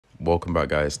Welcome back,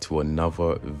 guys, to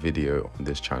another video on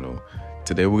this channel.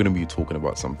 Today we're going to be talking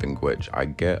about something which I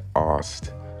get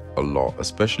asked a lot,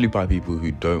 especially by people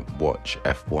who don't watch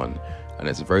F1, and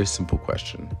it's a very simple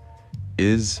question.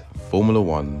 Is Formula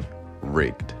One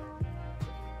rigged?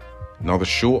 Now the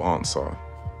short answer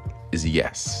is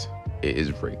yes, it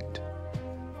is rigged,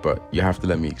 but you have to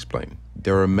let me explain.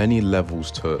 There are many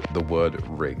levels to the word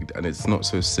rigged, and it's not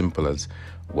so simple as,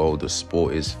 well, the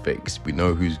sport is fixed. We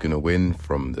know who's going to win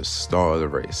from the start of the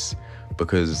race.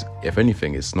 Because if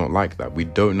anything, it's not like that. We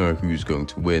don't know who's going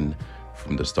to win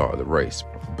from the start of the race.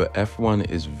 But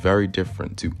F1 is very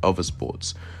different to other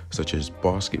sports, such as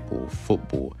basketball,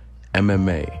 football,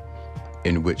 MMA,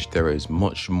 in which there is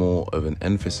much more of an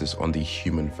emphasis on the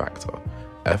human factor.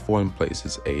 F1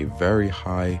 places a very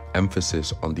high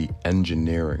emphasis on the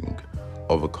engineering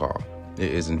of a car.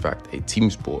 It is in fact a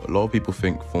team sport. A lot of people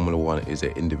think Formula One is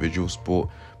an individual sport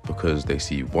because they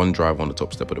see one driver on the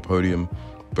top step of the podium,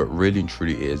 but really and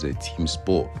truly it is a team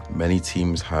sport. Many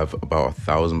teams have about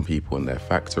 1,000 people in their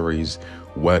factories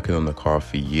working on the car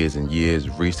for years and years,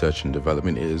 research and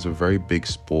development. It is a very big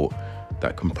sport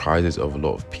that comprises of a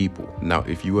lot of people. Now,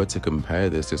 if you were to compare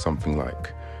this to something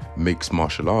like mixed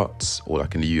martial arts or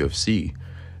like in the UFC,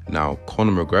 now,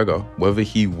 Conor McGregor, whether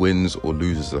he wins or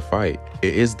loses a fight,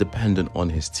 it is dependent on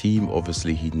his team.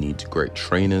 Obviously, he needs great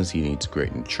trainers, he needs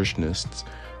great nutritionists,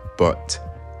 but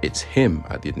it's him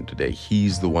at the end of the day.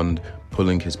 He's the one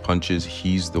pulling his punches.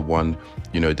 He's the one,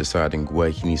 deciding where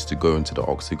he needs to go into the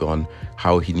octagon,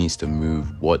 how he needs to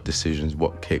move, what decisions,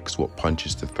 what kicks, what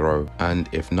punches to throw. And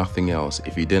if nothing else,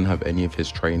 if he didn't have any of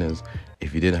his trainers,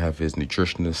 if he didn't have his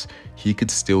nutritionists, he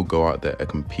could still go out there and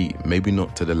compete. Maybe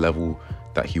not to the level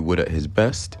that he would at his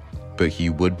best, but he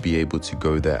would be able to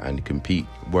go there and compete.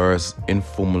 Whereas in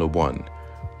Formula One,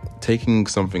 taking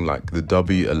something like the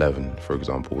W11, for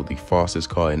example, the fastest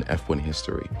car in F1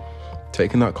 history,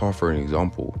 taking that car for an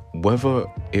example, whether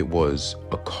it was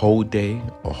a cold day,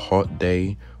 a hot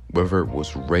day, whether it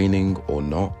was raining or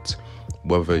not,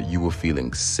 whether you were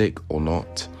feeling sick or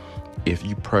not, if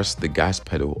you press the gas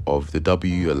pedal of the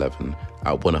W11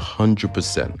 at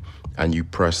 100%, and you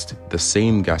pressed the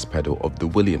same gas pedal of the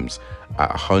Williams at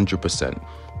 100%,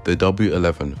 the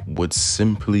W11 would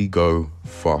simply go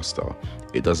faster.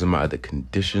 It doesn't matter the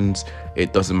conditions,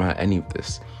 it doesn't matter any of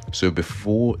this. So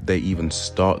before they even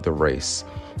start the race,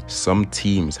 some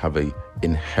teams have an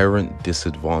inherent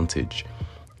disadvantage.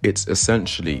 It's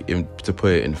essentially, to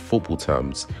put it in football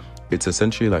terms, it's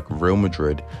essentially like Real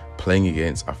Madrid playing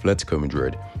against Atletico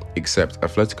Madrid, except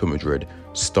Atletico Madrid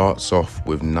starts off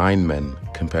with 9 men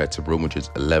compared to Real Madrid's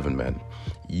 11 men.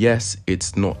 Yes,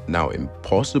 it's not now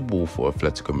impossible for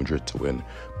Atletico Madrid to win,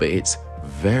 but it's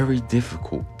very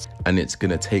difficult, and it's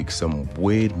going to take some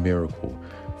weird miracle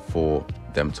for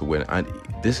them to win. And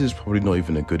this is probably not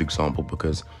even a good example,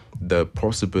 because the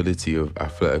possibility of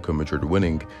Atletico Madrid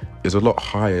winning is a lot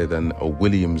higher than a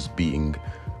Williams beating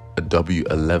a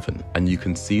W11, and you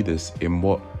can see this in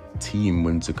what team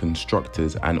wins the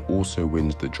constructors and also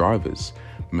wins the drivers.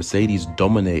 Mercedes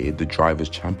dominated the drivers'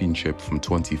 championship from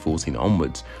 2014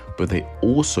 onwards, but they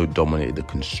also dominated the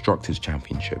constructors'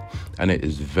 championship, and it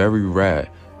is very rare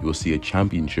you'll see a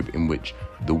championship in which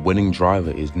the winning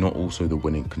driver is not also the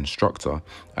winning constructor.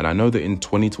 And I know that in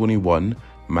 2021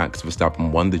 Max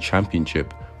Verstappen won the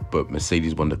championship, but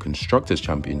Mercedes won the Constructors'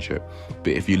 Championship.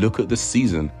 But if you look at the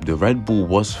season, the Red Bull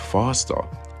was faster.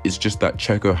 It's just that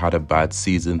Checo had a bad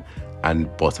season and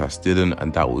Bottas didn't,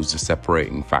 and that was the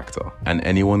separating factor. And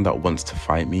anyone that wants to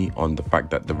fight me on the fact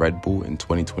that the Red Bull in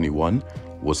 2021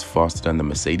 was faster than the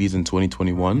Mercedes in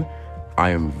 2021,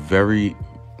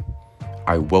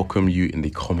 I welcome you in the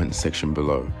comment section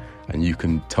below, and you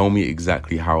can tell me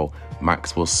exactly how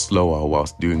Max was slower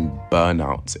whilst doing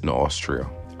burnouts in Austria.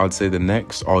 I'd say the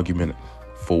next argument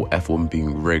for F1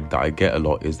 being rigged that I get a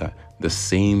lot is that the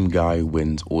same guy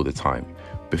wins all the time.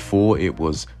 Before it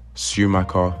was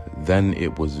Schumacher, then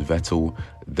it was Vettel,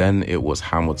 then it was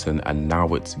Hamilton, and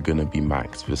now it's gonna be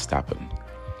Max Verstappen.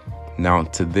 Now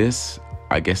to this,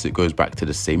 I guess it goes back to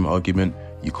the same argument.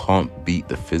 You can't beat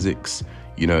the physics.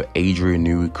 Adrian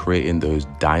Newey creating those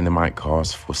dynamite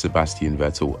cars for Sebastian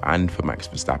Vettel and for Max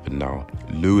Verstappen now.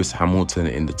 Lewis Hamilton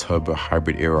in the turbo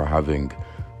hybrid era having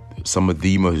some of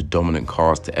the most dominant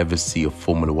cars to ever see a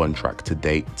Formula One track to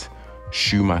date.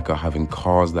 Schumacher having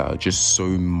cars that are just so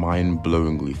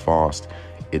mind-blowingly fast.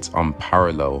 It's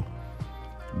unparalleled.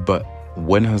 But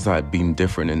when has that been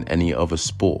different in any other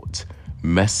sport?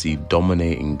 Messi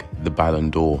dominating the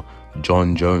Ballon d'Or,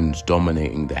 John Jones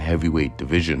dominating the heavyweight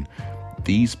division.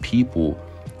 These people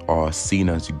are seen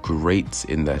as greats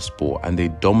in their sport and they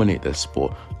dominate their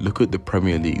sport. Look at the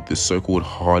Premier League, the so-called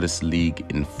hardest league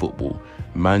in football.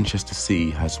 Manchester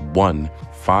City has won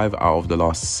 5 out of the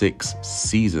last 6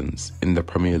 seasons in the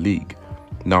Premier League.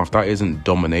 Now, if that isn't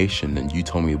domination, then you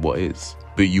tell me what is.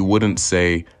 But you wouldn't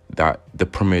say that the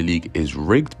Premier League is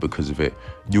rigged because of it.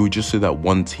 You would just say that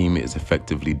one team is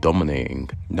effectively dominating.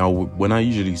 Now, when I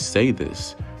usually say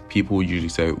this, people usually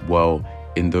say, well,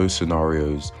 in those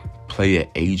scenarios, player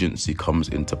agency comes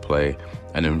into play.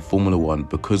 And in Formula One,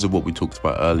 because of what we talked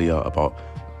about earlier about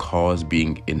cars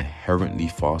being inherently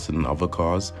faster than other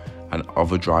cars and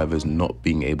other drivers not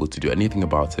being able to do anything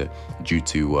about it due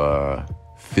to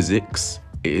physics,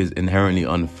 it is inherently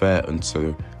unfair. And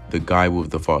so the guy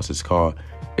with the fastest car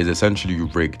is essentially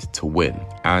rigged to win.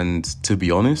 And to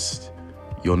be honest,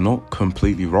 you're not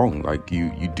completely wrong. Like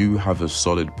you do have a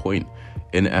solid point.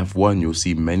 In F1, you'll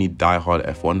see many diehard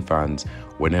F1 fans,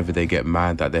 whenever they get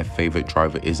mad that their favorite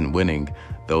driver isn't winning,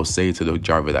 they'll say to the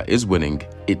driver that is winning,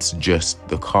 it's just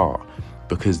the car,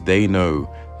 because they know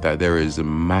that there is a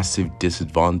massive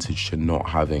disadvantage to not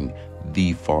having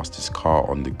the fastest car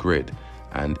on the grid.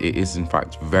 And it is in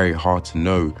fact very hard to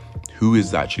know who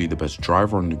is actually the best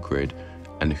driver on the grid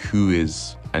and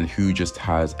who just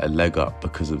has a leg up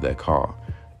because of their car.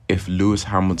 If Lewis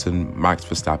Hamilton, Max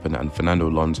Verstappen and Fernando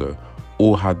Alonso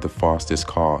all had the fastest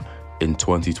car in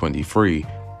 2023,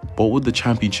 what would the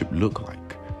championship look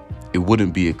like? It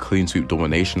wouldn't be a clean sweep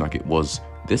domination like it was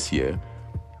this year.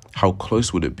 How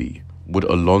close would it be? Would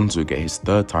Alonso get his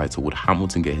 3rd title? Would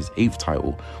Hamilton get his 8th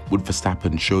title? Would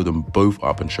Verstappen show them both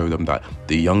up and show them that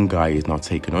the young guy is now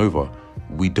taken over?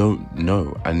 We don't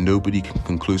know, and nobody can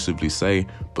conclusively say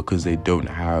because they don't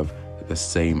have the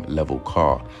same level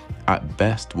car. At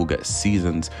best, we'll get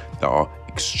seasons that are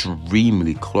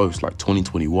extremely close, like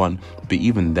 2021, but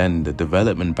even then, the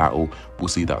development battle will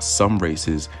see that some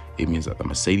races it means that the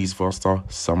Mercedes faster,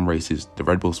 some races the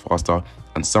Red Bull's faster,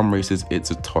 and some races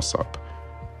it's a toss-up.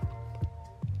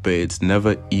 But it's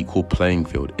never equal playing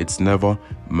field. It's never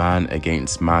man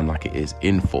against man like it is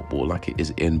in football, like it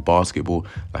is in basketball,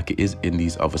 like it is in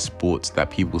these other sports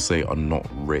that people say are not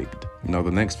rigged. Now,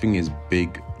 the next thing is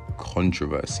big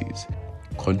controversies.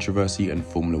 Controversy and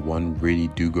Formula One really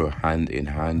do go hand in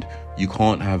hand. You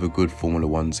can't have a good Formula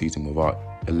One season without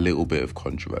a little bit of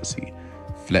controversy.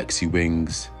 Flexi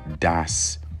wings,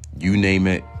 DAS, you name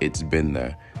it, it's been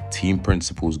there. Team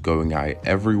principals going at it.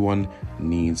 Everyone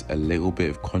needs a little bit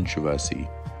of controversy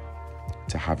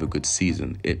to have a good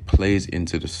season. It plays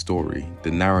into the story.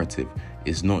 The narrative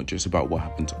is not just about what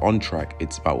happens on track,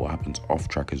 it's about what happens off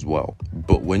track as well.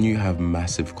 But when you have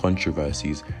massive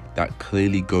controversies that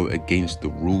clearly go against the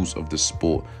rules of the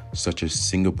sport, such as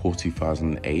Singapore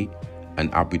 2008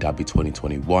 and Abu Dhabi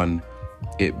 2021,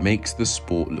 it makes the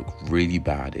sport look really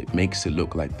bad. It makes it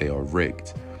look like they are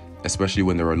rigged, especially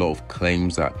when there are a lot of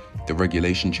claims that the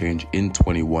regulation change in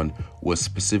 21 was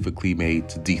specifically made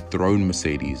to dethrone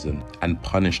Mercedes and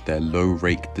punish their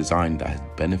low-rake design that has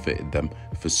benefited them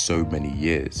for so many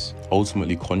years.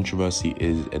 Ultimately, controversy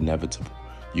is inevitable.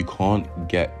 You can't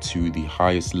get to the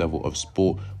highest level of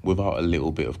sport without a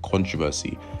little bit of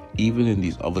controversy. Even in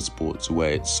these other sports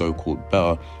where it's so-called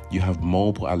better, you have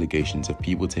multiple allegations of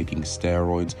people taking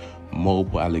steroids,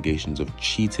 multiple allegations of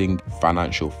cheating,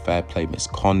 financial fair play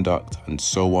misconduct, and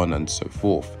so on and so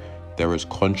forth. There is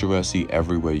controversy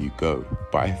everywhere you go.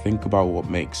 But I think about what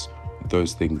makes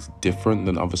those things different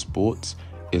than other sports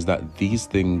is that these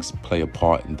things play a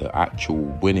part in the actual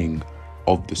winning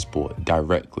of the sport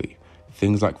directly.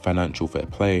 Things like financial fair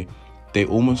play, they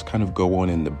almost kind of go on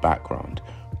in the background.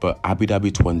 But Abu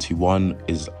Dhabi 21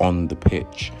 is on the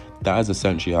pitch. That is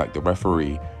essentially like the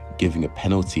referee giving a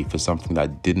penalty for something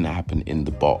that didn't happen in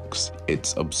the box.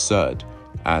 It's absurd.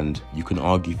 And you can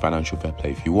argue financial fair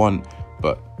play if you want,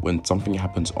 but when something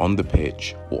happens on the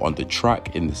pitch or on the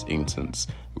track in this instance,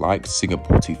 like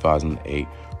Singapore 2008,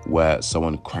 where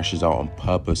someone crashes out on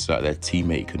purpose so that their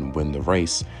teammate can win the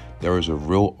race, there is a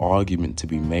real argument to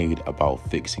be made about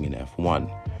fixing in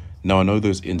F1. Now, I know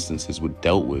those instances were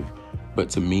dealt with, but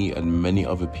to me and many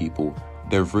other people,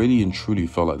 they've really and truly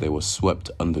felt like they were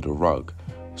swept under the rug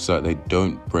so that they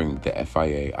don't bring the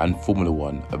FIA and Formula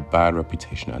One a bad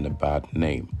reputation and a bad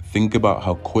name. Think about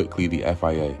how quickly the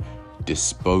FIA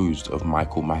disposed of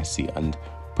Michael Masi and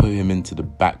put him into the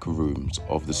back rooms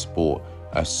of the sport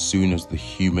as soon as the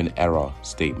human error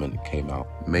statement came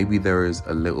out. Maybe there is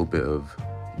a little bit of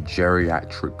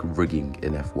geriatric rigging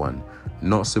in F1,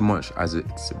 not so much as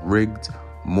it's rigged,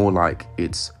 more like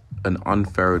it's an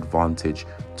unfair advantage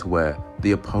to where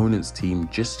the opponent's team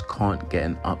just can't get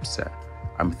an upset.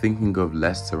 I'm thinking of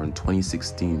Leicester in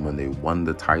 2016 when they won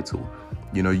the title.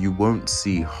 You know, you won't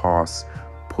see Haas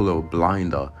pull a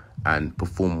blinder and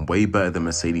perform way better than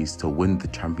Mercedes to win the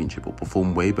championship, or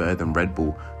perform way better than Red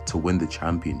Bull to win the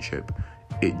championship.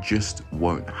 It just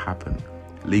won't happen.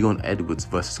 Leon Edwards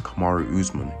versus Kamaru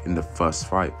Usman in the first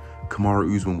fight.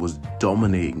 Kamaru Usman was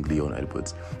dominating Leon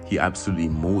Edwards. He absolutely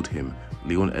mauled him.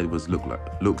 Leon Edwards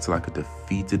looked like a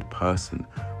defeated person,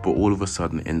 but all of a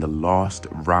sudden in the last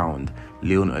round,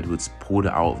 Leon Edwards pulled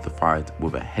it out of the fight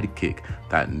with a head kick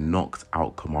that knocked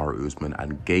out Kamaru Usman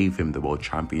and gave him the world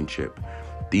championship.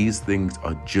 These things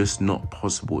are just not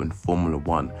possible in Formula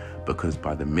One, because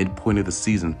by the midpoint of the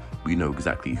season, we know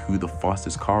exactly who the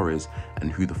fastest car is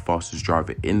and who the fastest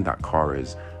driver in that car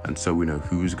is, and so we know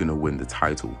who's going to win the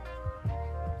title.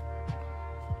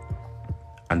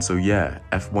 And so yeah,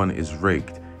 F1 is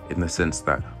rigged in the sense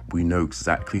that we know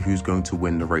exactly who's going to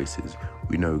win the races.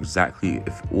 We know exactly,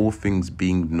 if all things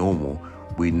being normal,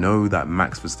 we know that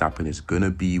Max Verstappen is going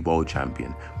to be world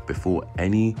champion before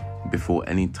any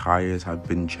tires have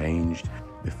been changed,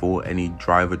 before any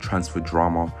driver transfer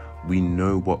drama. We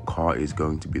know what car is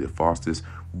going to be the fastest.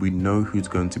 We know who's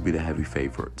going to be the heavy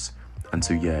favorites. And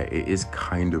so yeah, it is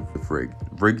kind of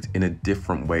rigged in a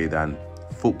different way than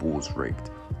football's rigged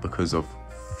because of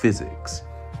physics.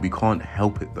 We can't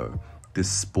help it though. This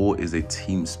sport is a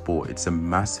team sport. It's a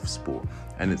massive sport,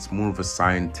 and it's more of a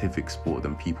scientific sport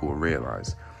than people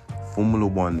realize. Formula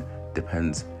One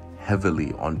depends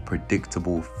heavily on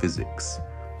predictable physics.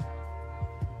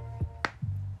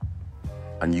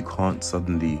 And you can't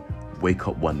suddenly wake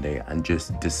up one day and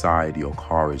just decide your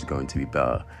car is going to be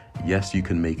better. Yes, you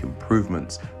can make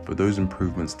improvements, but those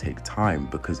improvements take time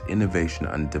because innovation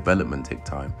and development take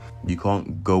time. You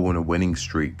can't go on a winning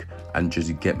streak and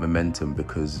just get momentum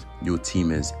because your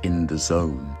team is in the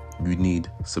zone. You need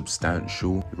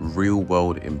substantial,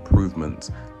 real-world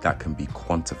improvements that can be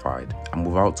quantified. And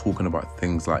without talking about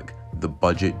things like the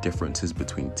budget differences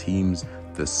between teams,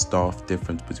 the staff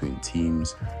difference between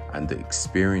teams, and the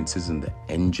experiences and the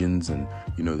engines and,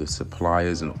 you know, the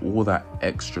suppliers and all that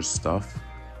extra stuff.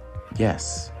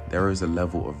 Yes, there is a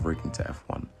level of rigging to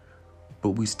F1,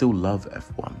 but we still love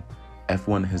F1.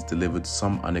 F1 has delivered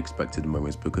some unexpected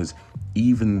moments because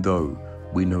even though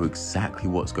we know exactly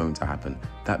what's going to happen,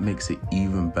 that makes it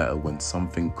even better when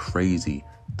something crazy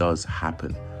does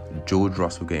happen. George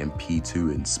Russell getting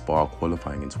P2 in Spa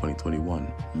qualifying in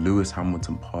 2021. Lewis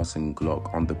Hamilton passing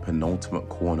Glock on the penultimate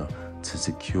corner to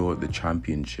secure the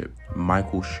championship.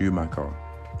 Michael Schumacher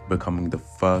becoming the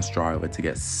first driver to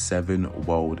get 7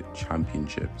 world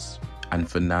championships. And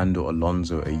Fernando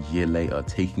Alonso a year later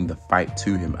taking the fight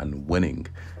to him and winning.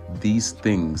 These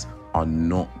things are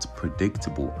not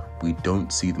predictable. We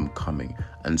don't see them coming.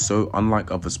 And so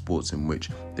unlike other sports in which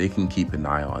they can keep an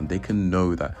eye on and they can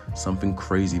know that something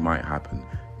crazy might happen,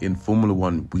 in Formula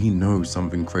One, we know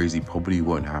something crazy probably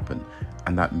won't happen.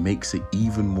 And that makes it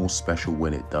even more special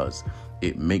when it does.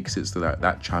 It makes it so that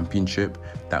that championship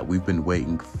that we've been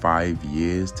waiting 5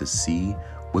 years to see,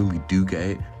 when we do get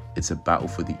it, it's a battle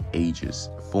for the ages.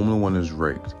 Formula One is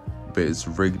rigged, but it's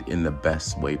rigged in the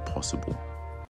best way possible.